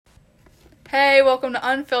Hey, welcome to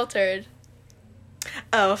Unfiltered.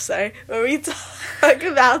 Oh, sorry. Where we talk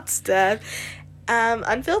about stuff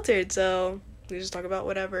unfiltered, so we just talk about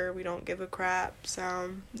whatever. We don't give a crap.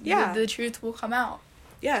 So, yeah. The truth will come out.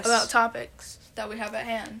 Yes. About topics that we have at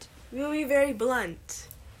hand. We'll be very blunt.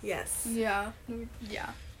 Yes. Yeah.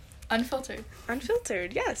 Unfiltered.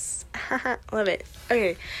 Unfiltered, yes. Love it.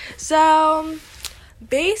 Okay, so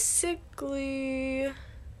basically...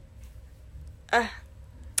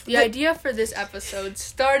 The idea for this episode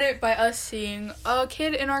started by us seeing a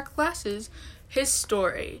kid in our classes, his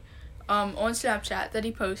story, on Snapchat that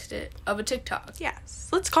he posted of a TikTok. Yes.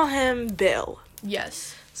 Let's call him Bill.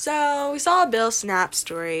 Yes. So, we saw a Bill Snap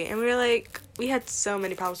story, and we were like, we had so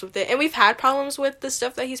many problems with it. And we've had problems with the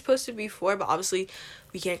stuff that he's posted before, but obviously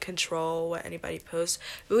we can't control what anybody posts.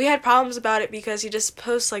 But we had problems about it because he just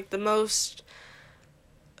posts, like, the most,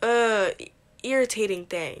 irritating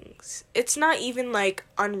things. It's not even, like,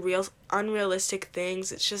 unrealistic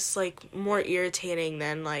things. It's just, like, more irritating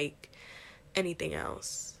than, like, anything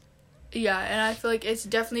else. Yeah, and I feel like it's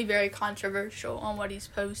definitely very controversial on what he's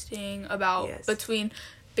posting about between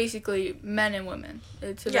basically men and women.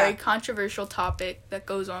 It's a very controversial topic that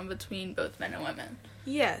goes on between both men and women.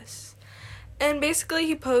 Yes. And basically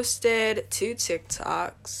he posted 2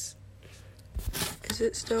 TikToks. Is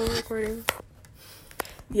it still recording?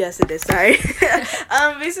 Yes, it is. Sorry.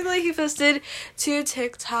 Basically, he posted 2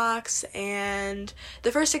 TikToks, and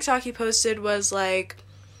the first TikTok he posted was, like,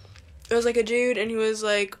 it was, like, a dude, and he was,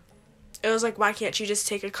 like, it was, like, why can't you just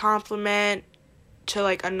take a compliment to,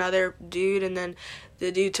 like, another dude? And then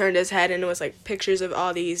the dude turned his head, and it was, like, pictures of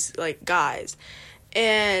all these, like, guys.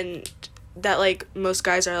 And that, like, most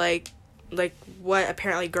guys are, like, what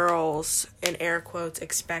apparently girls, in air quotes,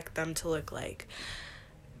 expect them to look like.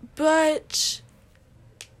 But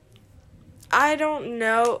I don't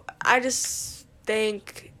know. I just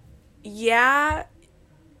think, they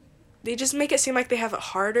just make it seem like they have it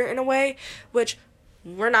harder in a way, which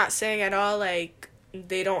we're not saying at all, like,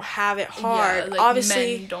 they don't have it hard. Yeah, like,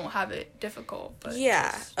 obviously, men don't have it difficult. But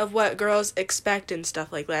of what girls expect and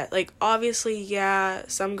stuff like that. Like, obviously,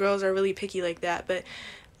 some girls are really picky like that, but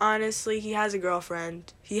honestly, he has a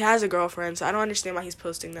girlfriend. So I don't understand why he's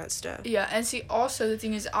posting that stuff. Yeah, and see, also, the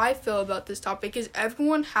thing is, I feel about this topic is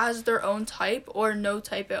everyone has their own type or no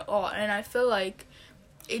type at all. And I feel like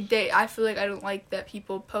I don't like that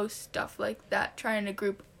people post stuff like that, trying to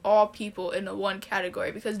group all people into one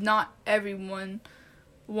category, because not everyone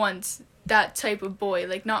wants that type of boy.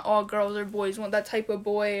 Like, not all girls or boys want that type of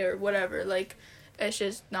boy or whatever. Like, it's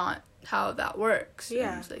just not how that works.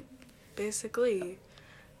 Yeah, it's like, basically.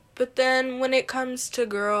 But then when it comes to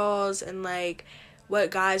girls and, like,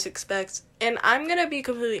 what guys expect, and I'm gonna be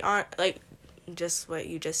completely honest, like, just what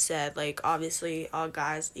you just said, like, obviously all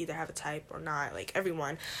guys either have a type or not, like,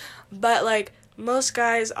 everyone. But, like, most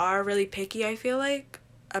guys are really picky, I feel like,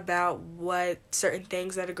 about what certain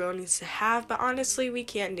things that a girl needs to have, but honestly, we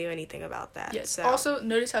can't do anything about that. Yes. So. Also,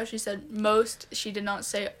 notice how she said most. She did not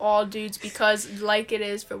say all dudes, because, like it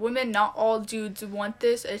is for women, not all dudes want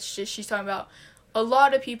this. It's just she's talking about a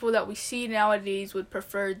lot of people that we see nowadays would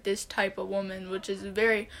prefer this type of woman, which is a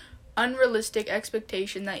very unrealistic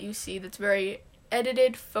expectation that you see that's very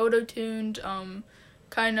edited, photo-tuned,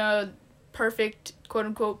 kind of perfect,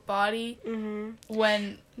 quote-unquote, body. Mm-hmm.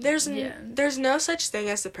 When there's no such thing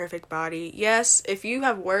as the perfect body. Yes, if you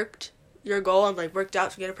have worked your goal and, like, worked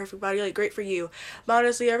out to get a perfect body, like, great for you. But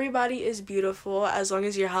honestly, everybody is beautiful as long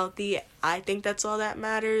as you're healthy. I think that's all that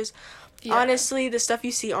matters. Yeah. Honestly, the stuff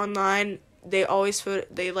you see online, they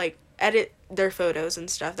edit their photos and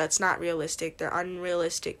stuff. That's not realistic. They're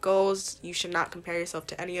unrealistic goals. You should not compare yourself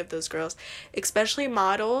to any of those girls, especially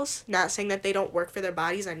models. Not saying that they don't work for their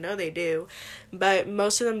bodies. I know they do, but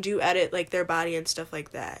most of them do edit, like, their body and stuff like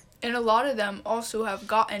that. And a lot of them also have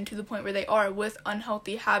gotten to the point where they are with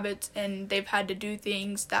unhealthy habits, and they've had to do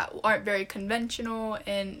things that aren't very conventional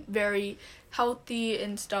and very healthy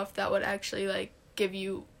and stuff that would actually, like, give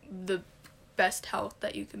you the best health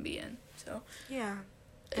that you can be in. So yeah,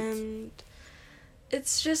 and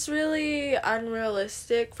it's just really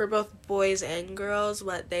unrealistic for both boys and girls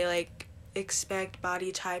what they, like, expect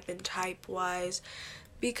body type and type wise,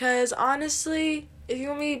 because honestly, if you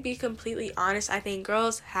want me to be completely honest, I think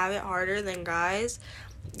girls have it harder than guys.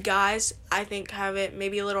 Guys, I think, have it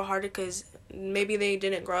maybe a little harder because maybe they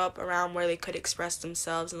didn't grow up around where they could express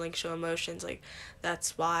themselves and, like, show emotions. Like,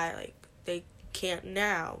 that's why, like, they can't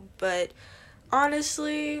now. But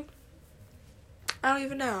honestly, I don't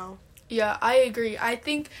even know. Yeah, I agree. I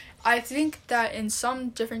think that in some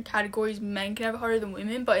different categories, men can have it harder than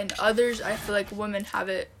women, but in others, I feel like women have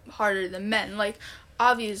it harder than men. Like,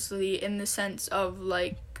 obviously, in the sense of,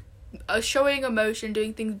 like, showing emotion,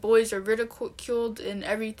 doing things. Boys are ridiculed and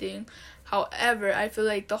everything. However, I feel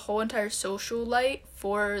like the whole entire social light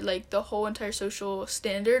for, like, the whole entire social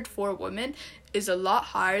standard for women is a lot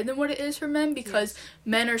higher than what it is for men, because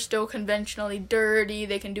men are still conventionally dirty,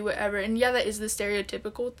 they can do whatever, and yeah, that is the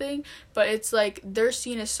stereotypical thing, but it's like they're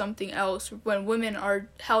seen as something else when women are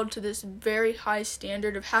held to this very high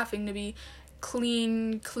standard of having to be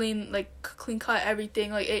clean, like clean cut,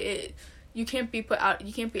 everything. Like you can't be out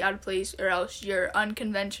of place, or else you're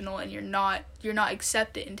unconventional and you're not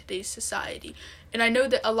accepted in today's society. And I know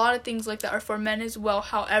that a lot of things like that are for men as well.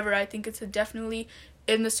 However, I think it's definitely,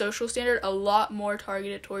 in the social standard, a lot more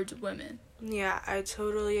targeted towards women. Yeah, I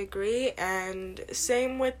totally agree. And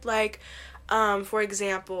same with, like, for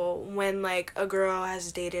example, when, like, a girl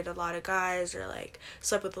has dated a lot of guys, or, like,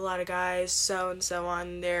 slept with a lot of guys, so and so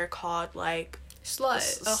on, they're called, like,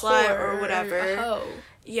 slut, a slut, or whatever. A hoe.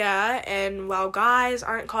 Yeah, and while guys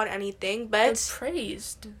aren't called anything, but they're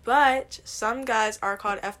praised. But some guys are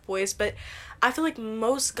called F-boys, but I feel like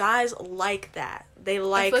most guys like that. They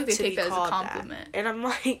like to be called that. And I'm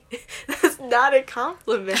like, that's not a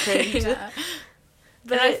compliment. Yeah.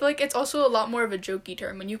 But I feel like it's also a lot more of a jokey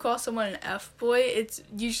term. When you call someone an F-boy, it's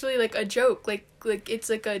usually like a joke. Like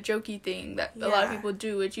it's like a jokey thing that a lot of people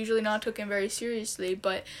do. It's usually not taken very seriously,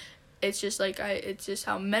 but it's just like it's just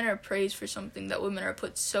how men are praised for something that women are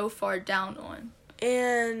put so far down on.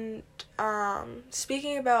 And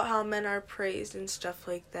speaking about how men are praised and stuff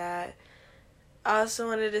like that, I also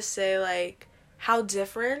wanted to say, like, how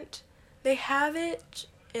different they have it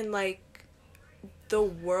in, like, the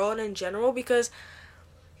world in general, because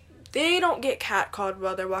they don't get catcalled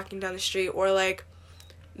while they're walking down the street, or, like,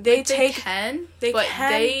 they can, but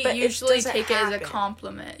they usually take it as a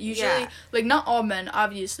compliment. Usually, like, not all men,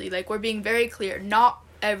 obviously. Like, we're being very clear. Not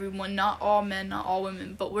everyone, not all men, not all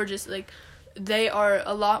women, but we're just, like, they are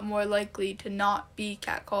a lot more likely to not be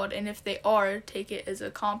catcalled, and if they are, take it as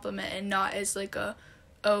a compliment and not as, like,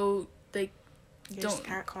 you're just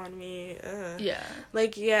catcalling me. Ugh. Yeah.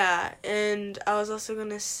 Like, yeah, and I was also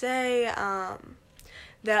gonna say,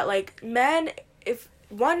 that, like, men, if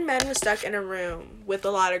one man was stuck in a room with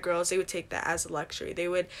a lot of girls, they would take that as a luxury. They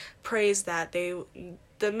would praise that. The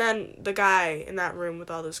guy in that room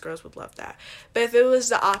with all those girls would love that. But if it was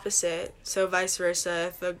the opposite, so vice versa,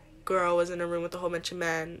 if a girl was in a room with a whole bunch of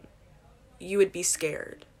men, you would be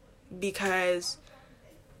scared, because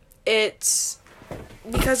it's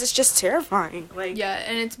just terrifying. Like, yeah,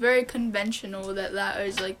 and it's very conventional that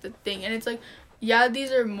is, like, the thing. And it's like, yeah,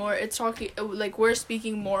 these are more, it's talking, like, we're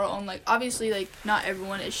speaking more on, like, obviously, like, not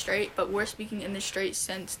everyone is straight, but we're speaking in the straight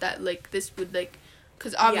sense that, like, this would, like,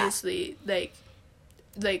 because obviously, like,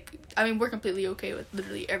 I mean, we're completely okay with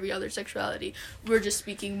literally every other sexuality. We're just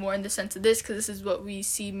speaking more in the sense of this, because this is what we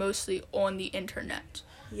see mostly on the internet.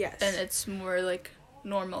 Yes. And it's more, like,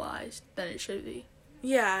 normalized than it should be.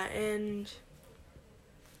 Yeah, and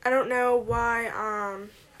I don't know why,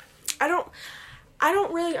 I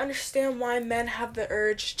don't really understand why men have the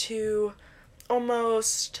urge to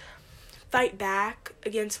almost fight back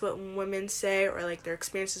against what women say, or, like, their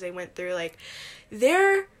experiences they went through. Like,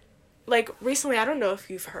 like, recently, I don't know if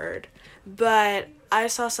you've heard, but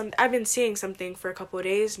I've been seeing something for a couple of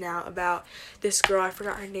days now about this girl. I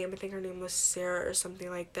forgot her name. I think her name was Sarah or something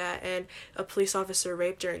like that, and a police officer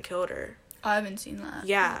raped her and killed her. I haven't seen that.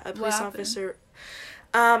 Yeah, a police officer.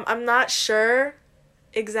 I'm not sure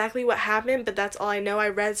exactly what happened, but that's all I know. I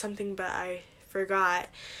read something, but I forgot.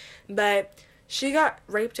 But she got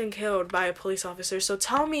raped and killed by a police officer. So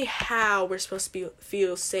tell me how we're supposed to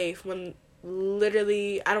feel safe when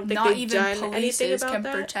literally I don't think they've done anything about that. Not even police can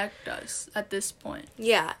protect us at this point.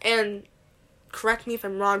 Yeah, and correct me if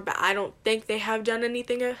I'm wrong, but I don't think they have done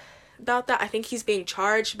anything about that. I think he's being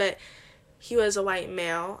charged, but he was a white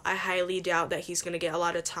male. I highly doubt that he's going to get a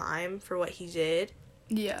lot of time for what he did.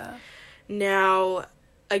 Yeah. Now,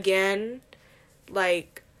 again,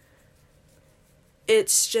 like,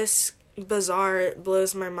 it's just bizarre. It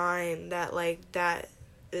blows my mind that, like, that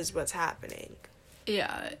is what's happening.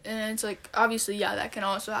 Yeah, and it's like, obviously, yeah, that can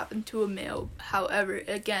also happen to a male. However,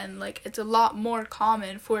 again, like, it's a lot more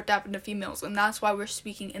common for it to happen to females, and that's why we're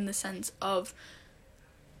speaking in the sense of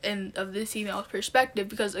the female's perspective,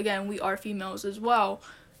 because, again, we are females as well.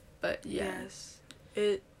 But yeah.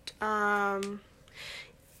 Yes.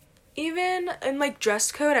 Even in, like,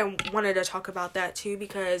 dress code, I wanted to talk about that too,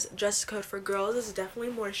 because dress code for girls is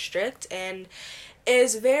definitely more strict and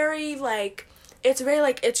is very,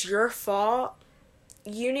 it's your fault.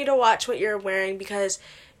 You need to watch what you're wearing, because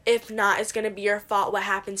if not, it's going to be your fault what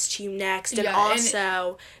happens to you next. And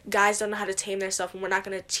also, guys don't know how to tame themselves, and we're not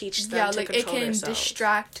going to teach them to control themselves. Yeah, like, it can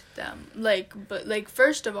distract them. Like, but, like,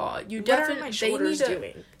 first of all, you definitely... What are my shoulders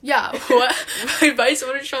doing? Yeah, what? My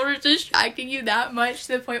shoulders distracting you that much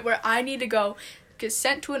to the point where I need to go get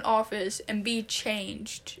sent to an office and be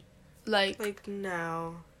changed. Like,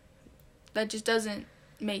 no. That just doesn't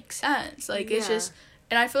make sense. Like, it's just...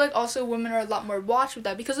 And I feel like also women are a lot more watched with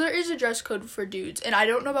that because there is a dress code for dudes. And I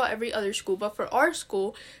don't know about every other school, but for our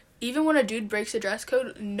school, even when a dude breaks the dress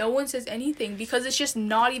code, no one says anything because it's just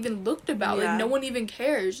not even looked about. Yeah. Like, no one even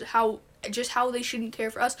cares how they shouldn't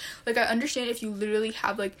care for us. Like, I understand if you literally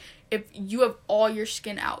have, like, if you have all your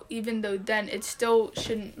skin out, even though then it still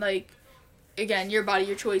shouldn't, like, again, your body,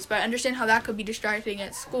 your choice. But I understand how that could be distracting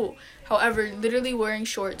at school. However, literally wearing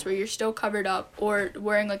shorts where you're still covered up or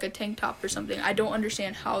wearing, like, a tank top or something, I don't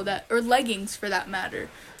understand how that... Or leggings, for that matter.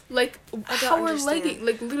 Like, how are leggings...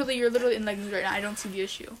 Like, literally, you're literally in leggings right now. I don't see the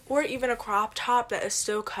issue. Or even a crop top that is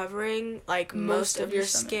still covering, like, most of your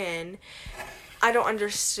skin. I don't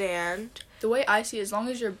understand. The way I see it, as long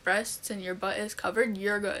as your breasts and your butt is covered,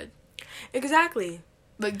 you're good. Exactly.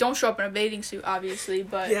 Like, don't show up in a bathing suit, obviously,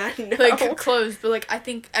 but... Yeah, no. Like, clothes. But, like, I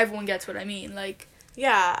think everyone gets what I mean. Like...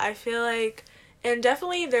 Yeah, I feel like... And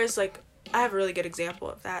definitely there's, like... I have a really good example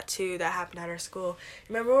of that, too, that happened at our school.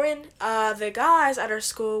 Remember when the guys at our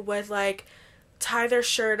school would, like, tie their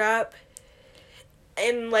shirt up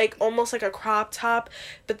in, like, almost like a crop top,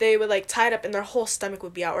 but they would, like, tie it up and their whole stomach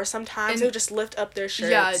would be out. Or sometimes they would just lift up their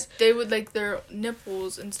shirts. Yeah, they would, like, their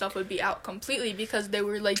nipples and stuff would be out completely because they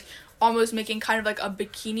were, like... almost making kind of like a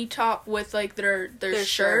bikini top with like their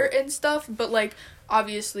shirt and stuff, but like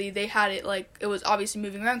obviously they had it like it was obviously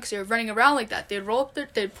moving around because they were running around like that. They'd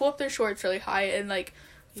pull up their shorts really high and like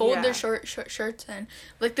fold their shirts in.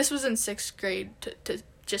 Like this was in 6th grade to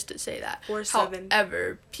just to say that. Or 7th.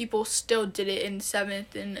 However, people still did it in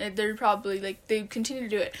 7th and they're probably like they continue to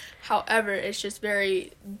do it. However, it's just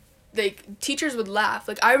very. Like, teachers would laugh.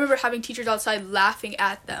 Like, I remember having teachers outside laughing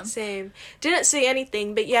at them. Same. Didn't say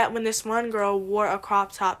anything, but yet when this one girl wore a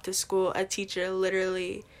crop top to school, a teacher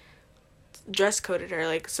literally dress coded her.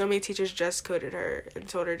 Like, so many teachers dress coded her and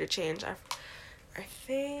told her to change. I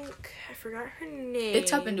think... I forgot her name.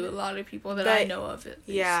 It's happened to a lot of people that I know of.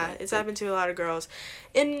 It's happened to a lot of girls.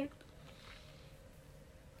 And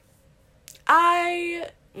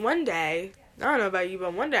one day... I don't know about you,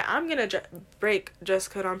 but one day I'm gonna break dress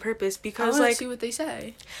code on purpose because, I want to see what they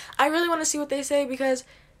say. I really want to see what they say because,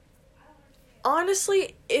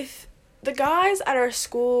 honestly, if the guys at our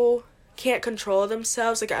school can't control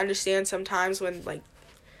themselves, like, I understand sometimes when, like,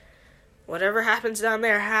 whatever happens down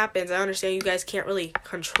there happens. I understand you guys can't really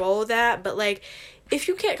control that, but, like, if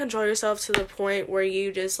you can't control yourself to the point where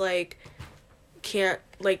you just, like, can't,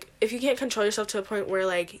 like, if you can't control yourself to a point where,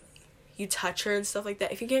 like, you touch her and stuff like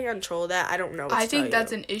that. If you can't control that, I don't know what to tell you.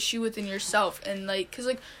 That's an issue within yourself. And, like, because,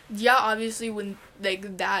 like, yeah, obviously when,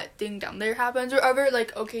 like, that thing down there happens or whatever,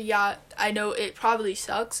 like, okay, yeah, I know it probably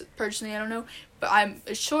sucks. Personally, I don't know. But I'm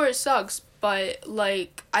sure it sucks. But,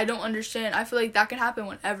 like, I don't understand. I feel like that can happen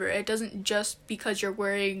whenever. It doesn't just because you're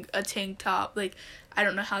wearing a tank top. Like, I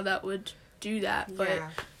don't know how that would do that. But,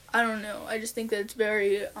 I don't know. I just think that it's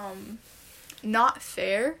very, not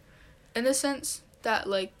fair in the sense that,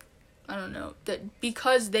 like, I don't know, that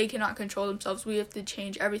because they cannot control themselves, we have to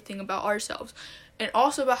change everything about ourselves. And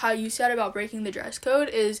also about how you said about breaking the dress code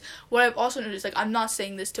is what I've also noticed. Like, I'm not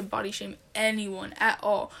saying this to body shame anyone at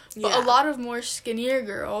all. But a lot of more skinnier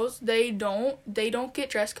girls, they don't get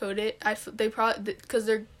dress coded. They probably, because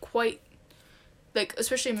they're quite, like,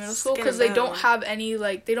 especially in middle school, because they don't have any,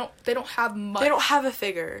 like, they don't have much. They don't have a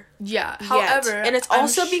figure. Yeah. However, and it's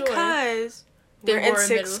also because they're in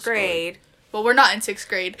 6th grade. Well, we're not in 6th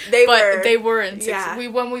grade. They were in 6th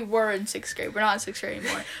grade. When we were in 6th grade. We're not in 6th grade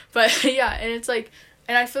anymore. But, yeah, and it's like...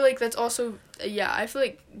 And I feel like that's also... Yeah, I feel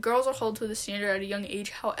like girls are held to the standard at a young age.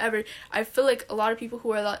 However, I feel like a lot of people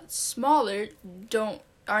who are a lot smaller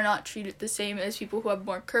are not treated the same as people who have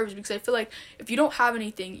more curves, because I feel like if you don't have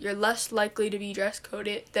anything, you're less likely to be dress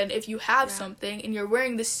coded than if you have something and you're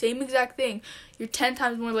wearing the same exact thing. You're 10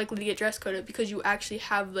 times more likely to get dress coded because you actually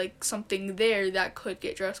have, like, something there that could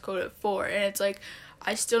get dress coded for. And it's like,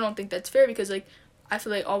 I still don't think that's fair because, like, I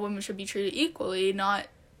feel like all women should be treated equally, not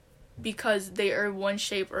because they are one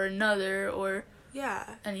shape or another or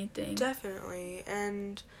anything. Definitely.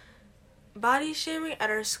 And body shaming at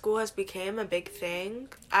our school has become a big thing.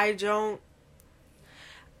 I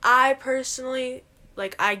personally,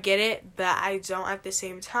 like, I get it, but I don't at the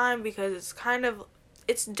same time because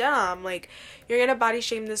it's dumb. Like, you're gonna body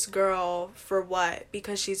shame this girl for what?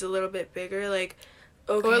 Because she's a little bit bigger? Like,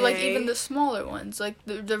 Okay. Or, like, even the smaller ones, like,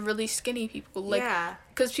 the really skinny people. Like, yeah.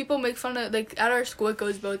 because people make fun of, like, at our school, it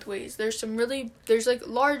goes both ways. There's, like,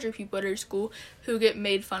 larger people at our school who get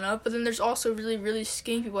made fun of, but then there's also really, really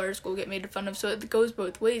skinny people at our school who get made fun of, so it goes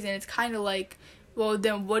both ways, and it's kind of like, well,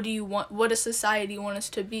 then what does society want us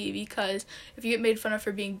to be? Because if you get made fun of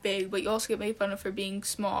for being big, but you also get made fun of for being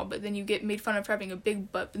small, but then you get made fun of for having a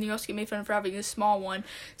big butt, but then you also get made fun of for having a small one.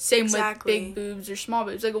 Same Exactly. with big boobs or small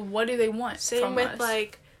boobs. Like, what do they want Same with, us?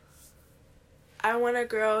 like, I want a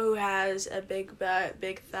girl who has a big butt,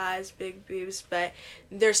 big thighs, big boobs, but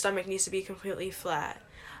their stomach needs to be completely flat.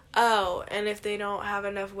 Oh, and if they don't have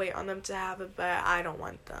enough weight on them to have a butt, I don't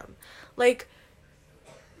want them. Like,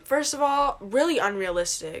 first of all, really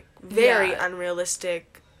unrealistic. Very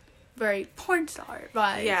unrealistic. Very porn star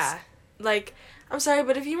vibes. Yeah. Like, I'm sorry,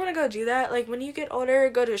 but if you want to go do that, like, when you get older,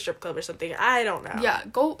 go to a strip club or something. I don't know. Yeah,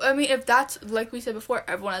 go, I mean, if that's, like we said before,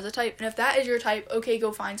 everyone has a type, and if that is your type, okay,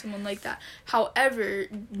 go find someone like that. However,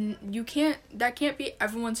 that can't be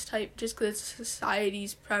everyone's type just because it's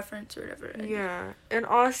society's preference or whatever. Yeah, and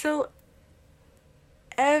also,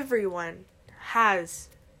 everyone has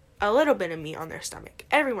a little bit of meat on their stomach.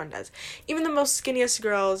 Everyone does. Even the most skinniest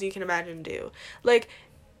girls you can imagine do. Like,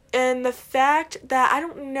 and the fact that, I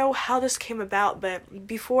don't know how this came about, but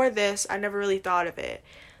before this, I never really thought of it.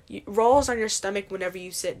 Rolls on your stomach whenever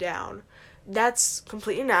you sit down. That's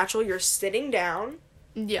completely natural. You're sitting down.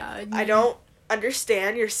 Yeah. I don't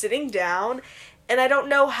understand. You're sitting down. And I don't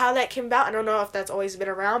know how that came about. I don't know if that's always been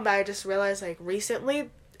around, but I just realized, like, recently,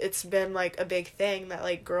 it's been, like, a big thing that,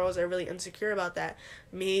 like, girls are really insecure about that.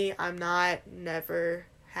 Me, I'm not. Never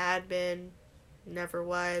had been. Never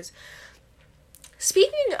was.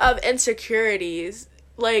 Speaking of insecurities,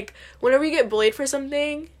 like, whenever you get bullied for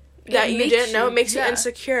something that you didn't know, it makes you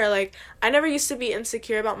insecure. Like, I never used to be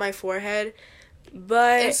insecure about my forehead,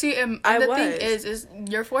 but and see, and the thing is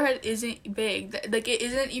your forehead isn't big. Like, it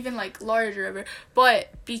isn't even, like, large or whatever. But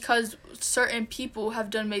because certain people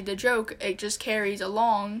have made the joke, it just carries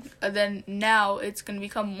along. And then now it's going to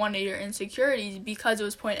become one of your insecurities because it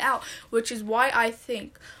was pointed out. Which is why I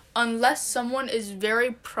think, unless someone is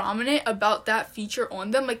very prominent about that feature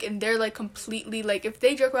on them, like, and they're, like, completely, like, if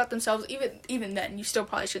they joke about themselves, even then, you still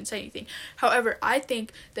probably shouldn't say anything. However, I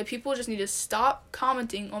think that people just need to stop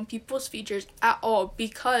commenting on people's features at all,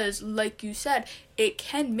 because, like you said, it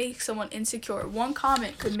can make someone insecure. One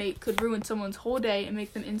comment could ruin someone's whole day and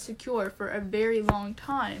make them insecure for a very long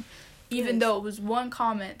time, even though it was one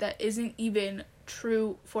comment that isn't even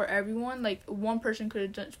true for everyone. Like, one person could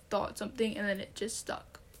have just thought something, and then it just stuck.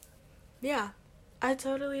 Yeah, I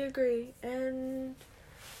totally agree, and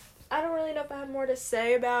I don't really know if I have more to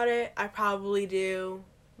say about it. I probably do,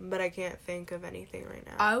 but I can't think of anything right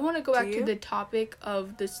now. I want to go back to the topic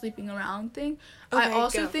of the sleeping around thing. Okay, I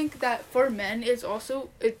also think that for men, it's also,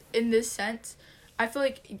 in this sense, I feel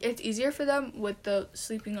like it's easier for them with the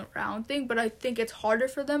sleeping around thing, but I think it's harder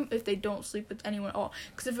for them if they don't sleep with anyone at all.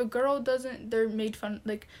 Because if a girl doesn't, they're made fun,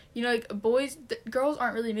 like, you know, like, girls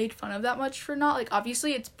aren't really made fun of that much for not, like,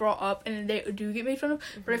 obviously it's brought up and they do get made fun of,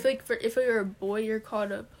 but I feel like if you're a boy, you're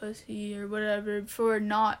called a pussy or whatever for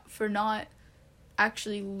not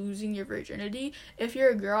actually losing your virginity. If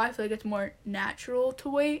you're a girl, I feel like it's more natural to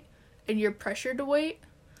wait and you're pressured to wait.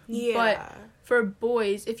 Yeah. But for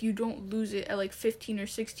boys, if you don't lose it at, like, 15 or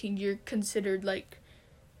 16, you're considered, like,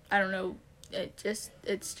 I don't know, it's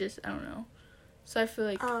just, I don't know. So I feel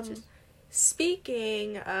like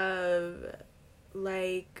speaking of,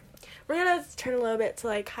 like, we're gonna turn a little bit to,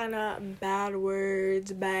 like, kind of bad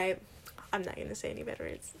words, but I'm not gonna say any bad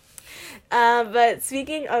words. But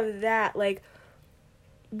speaking of that, like,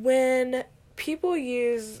 when people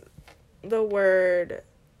use the word,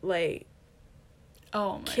 like,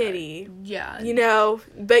 oh my kitty. God. Yeah. You know,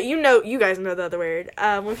 but you guys know the other word.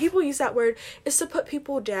 When people use that word, it's to put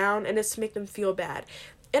people down and it's to make them feel bad.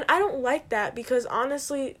 And I don't like that because,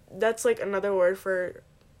 honestly, that's, like, another word for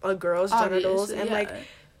a girl's genitals. And, like,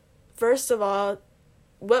 first of all,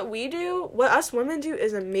 what us women do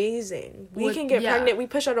is amazing. We can get pregnant. We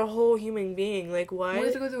push out a whole human being. Like, what? We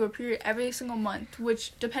have to go through a period every single month,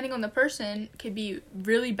 which, depending on the person, could be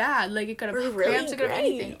really bad. Like, it could have cramps, it could have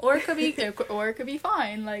anything. Or it could be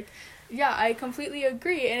fine. Like, yeah, I completely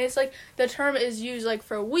agree. And it's, like, the term is used, like,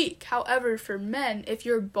 for weak. However, for men, if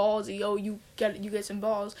you're ballsy, you get some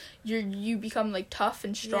balls, you become, like, tough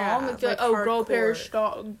and strong. Yeah, like grow a pair of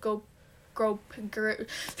grow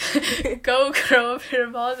up your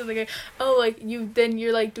balls, and, like,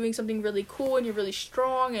 you're, like, doing something really cool and you're really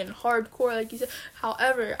strong and hardcore, like you said.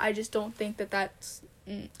 However, I just don't think that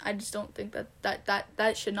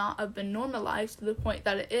should not have been normalized to the point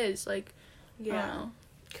that it is. Like, yeah,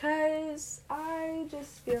 Because I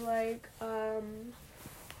just feel like,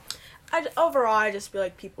 overall, I just feel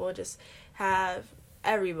like people just have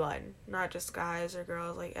everyone, not just guys or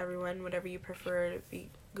girls, like everyone, whatever you prefer to be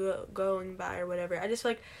going by or whatever. I just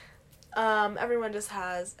feel like everyone just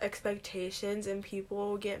has expectations, and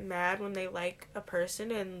people get mad when they like a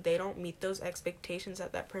person and they don't meet those expectations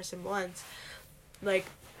that person wants. Like,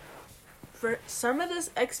 for some of those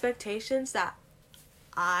expectations that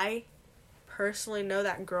I personally know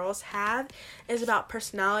that girls have is about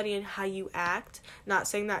personality and how you act. Not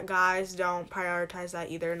saying that guys don't prioritize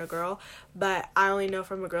that either in a girl, but I only know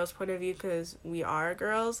from a girl's point of view because we are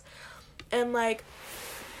girls. And, like,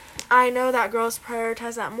 I know that girls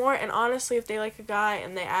prioritize that more, and honestly, if they like a guy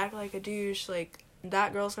and they act like a douche, like,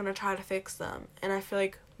 that girl's gonna try to fix them. And I feel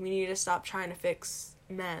like we need to stop trying to fix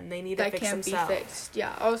men. They need to fix themselves. That can't be fixed.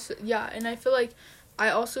 Yeah, also, yeah, and I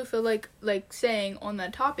also feel like saying on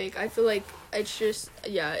that topic, I feel like it's just,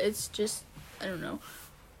 I don't know.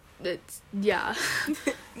 It's, yeah.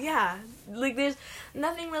 Yeah. Like, there's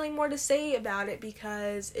nothing really more to say about it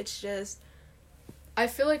because it's just... I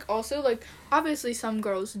feel like also, like, obviously some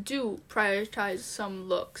girls do prioritize some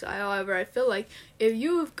looks. However, I feel like if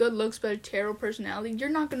you have good looks but a terrible personality, you're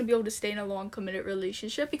not going to be able to stay in a long, committed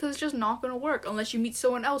relationship because it's just not going to work unless you meet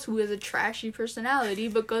someone else who has a trashy personality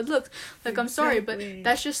but good looks. Like, I'm sorry, but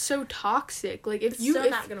that's just so toxic. Like, if you... It's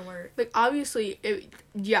not going to work. Like, obviously,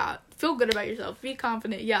 feel good about yourself. Be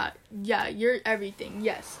confident. Yeah, you're everything.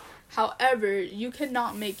 Yes. However, you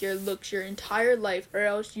cannot make your looks your entire life, or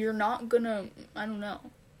else you're not gonna, I don't know.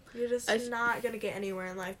 You're just not gonna get anywhere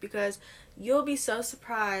in life because you'll be so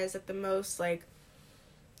surprised at the most, like,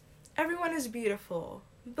 everyone is beautiful.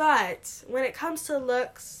 But when it comes to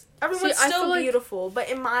looks, everyone's still beautiful. But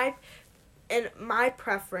in my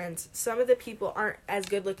preference, some of the people aren't as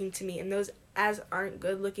good looking to me, and those as aren't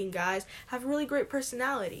good looking guys have really great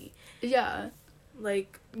personality. Yeah.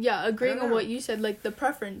 Like, yeah, agreeing on what you said, like, the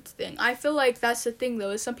preference thing. I feel like that's the thing,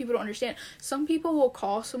 though, is some people don't understand. Some people will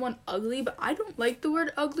call someone ugly, but I don't like the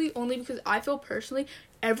word ugly only because I feel personally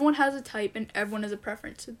everyone has a type and everyone has a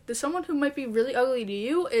preference. Someone who might be really ugly to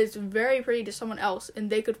you is very pretty to someone else,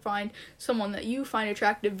 and they could find someone that you find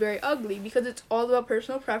attractive very ugly because it's all about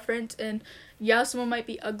personal preference. And yeah, someone might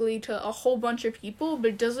be ugly to a whole bunch of people,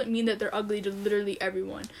 but it doesn't mean that they're ugly to literally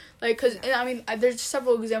everyone. Like, because, I mean, there's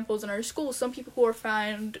several examples in our school. Some people who are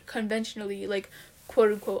found conventionally, like,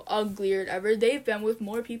 quote-unquote ugly or whatever, they've been with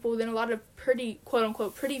more people than a lot of pretty,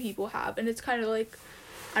 quote-unquote pretty people have. And it's kind of like,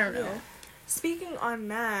 I don't know. Yeah. Speaking on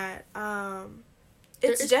that,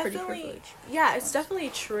 it's definitely, yeah, it's definitely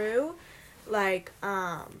true. Like,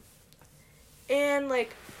 and,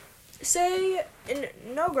 like, say, and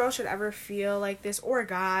no girl should ever feel like this, or a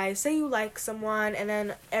guy, say you like someone, and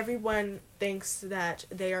then everyone thinks that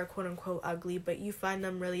they are quote-unquote ugly, but you find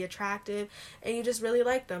them really attractive, and you just really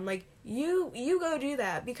like them. Like, you go do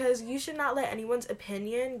that, because you should not let anyone's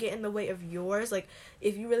opinion get in the way of yours. Like,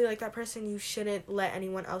 if you really like that person, you shouldn't let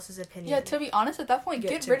anyone else's opinion. Yeah, to be honest, at that point,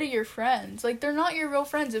 get rid of your friends. Like, they're not your real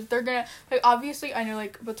friends if they're gonna, like, obviously, I know,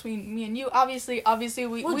 like, between me and you, obviously,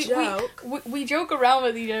 we joke around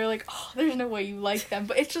with each other, like, oh, there's no way you like them,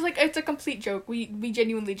 but it's just, like, it's a complete joke. We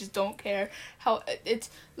genuinely just don't care how, it's,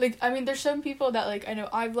 like, I mean, there's some people that, like, I know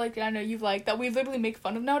I've liked and I know you've liked, that we literally make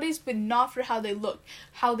fun of nowadays, but not for how they look,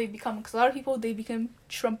 how they become, because a lot of people, they become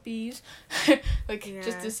Trumpies, like,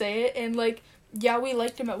 just to say it, and, like, yeah, we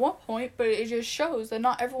liked them at one point, but it just shows that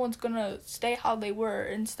not everyone's gonna stay how they were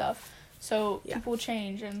and stuff, so people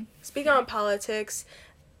change. And speaking on politics,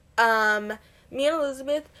 me and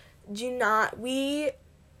Elizabeth we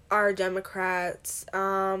are Democrats,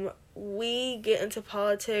 we get into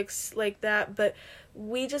politics like that, but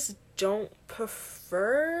we just don't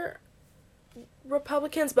prefer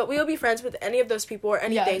Republicans, but we'll be friends with any of those people or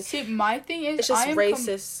anything. Yeah, see, my thing is, it's just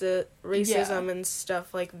racism and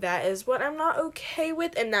stuff like that is what I'm not okay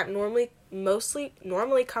with, and that normally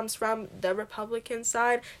comes from the Republican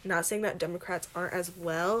side. Not saying that Democrats aren't as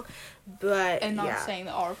well, but and not saying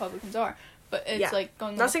that all Republicans are, but it's like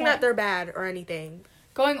going on not saying that they're bad or anything.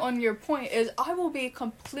 Going on your point is, I will be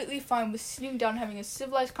completely fine with sitting down and having a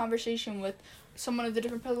civilized conversation with someone of the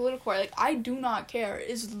different political party. Like, I do not care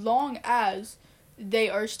as long as they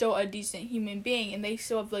are still a decent human being and they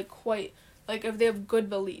still have, like, quite, like, if they have good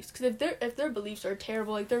beliefs. Because if their beliefs are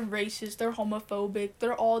terrible, like, they're racist, they're homophobic,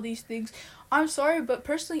 they're all these things, I'm sorry, but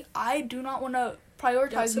personally, I do not want to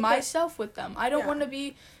prioritize myself with them. I don't want to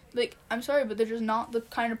be, like, I'm sorry, but they're just not the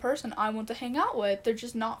kind of person I want to hang out with. They're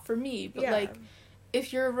just not for me. But, like,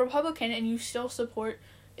 if you're a Republican and you still support,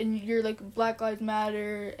 and you're, like, Black Lives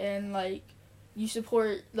Matter, and, like, you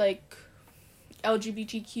support, like,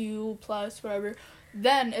 LGBTQ plus whatever,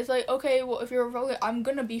 then it's like, okay, well, if you're Republican, I'm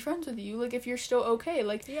gonna be friends with you, like, if you're still okay,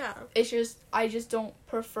 like, yeah, it's just, I just don't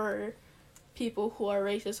prefer people who are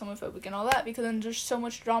racist, homophobic, and all that, because then there's so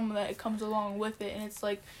much drama that it comes along with it, and it's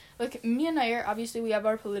like me and Nair, obviously we have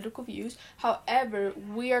our political views, however,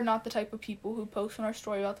 we are not the type of people who post on our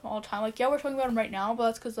story about them all the time, like, yeah, we're talking about them right now, but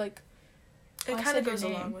that's because, like, it kind of goes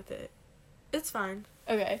along with it. It's fine.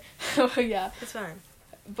 Okay. Yeah. It's fine.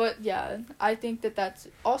 But, yeah, I think that's,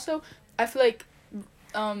 also, I feel like,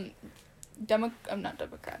 not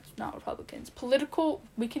Democrats, not Republicans, political,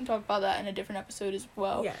 we can talk about that in a different episode as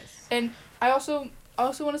well. Yes. And I also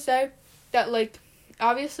want to say that, like,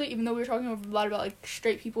 obviously, even though we were talking a lot about, like,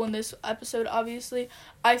 straight people in this episode, obviously,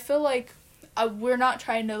 I feel like we're not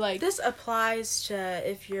trying to, like... This applies to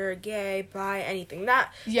if you're gay, bi, anything.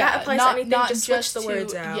 That applies to anything, just switch the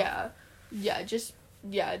words out.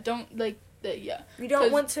 Don't, like, We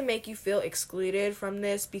don't want to make you feel excluded from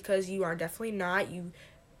this, because you are definitely not.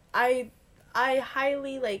 I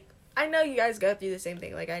highly, like, I know you guys go through the same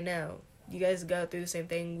thing. Like, I know you guys go through the same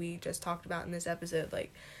thing we just talked about in this episode.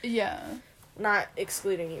 Like, yeah. Not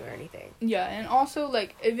excluding you or anything. Yeah, and also,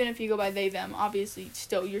 like, even if you go by they, them, obviously,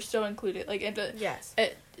 you're still included. Like, yes.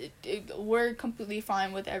 We're completely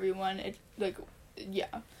fine with everyone. It's, like, yeah.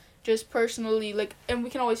 Just personally, like, and we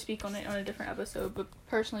can always speak on it on a different episode, but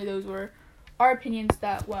personally, those were our opinions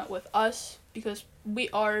that went with us, because we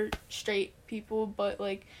are straight people, but,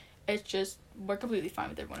 like, it's just, we're completely fine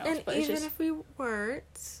with everyone else. And but even it's just, if we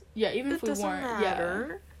weren't, yeah, even if we weren't,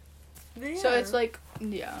 matter. Yeah. So it's like,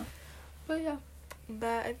 yeah. But yeah.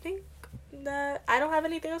 But I think that I don't have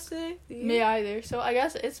anything else to say. Me either. So I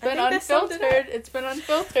guess it's been unfiltered. It's been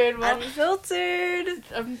unfiltered. Well, unfiltered.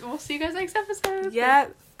 We'll see you guys next episode. Yeah.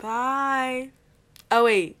 Bye. Oh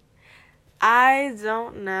wait, I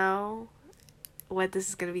don't know what this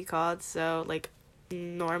is gonna be called. So, like,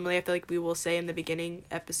 normally I feel like we will say in the beginning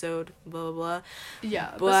episode blah blah blah.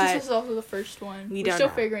 Yeah, but this is also the first one. We're still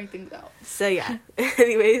figuring things out. So yeah.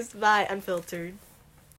 Anyways, bye, unfiltered.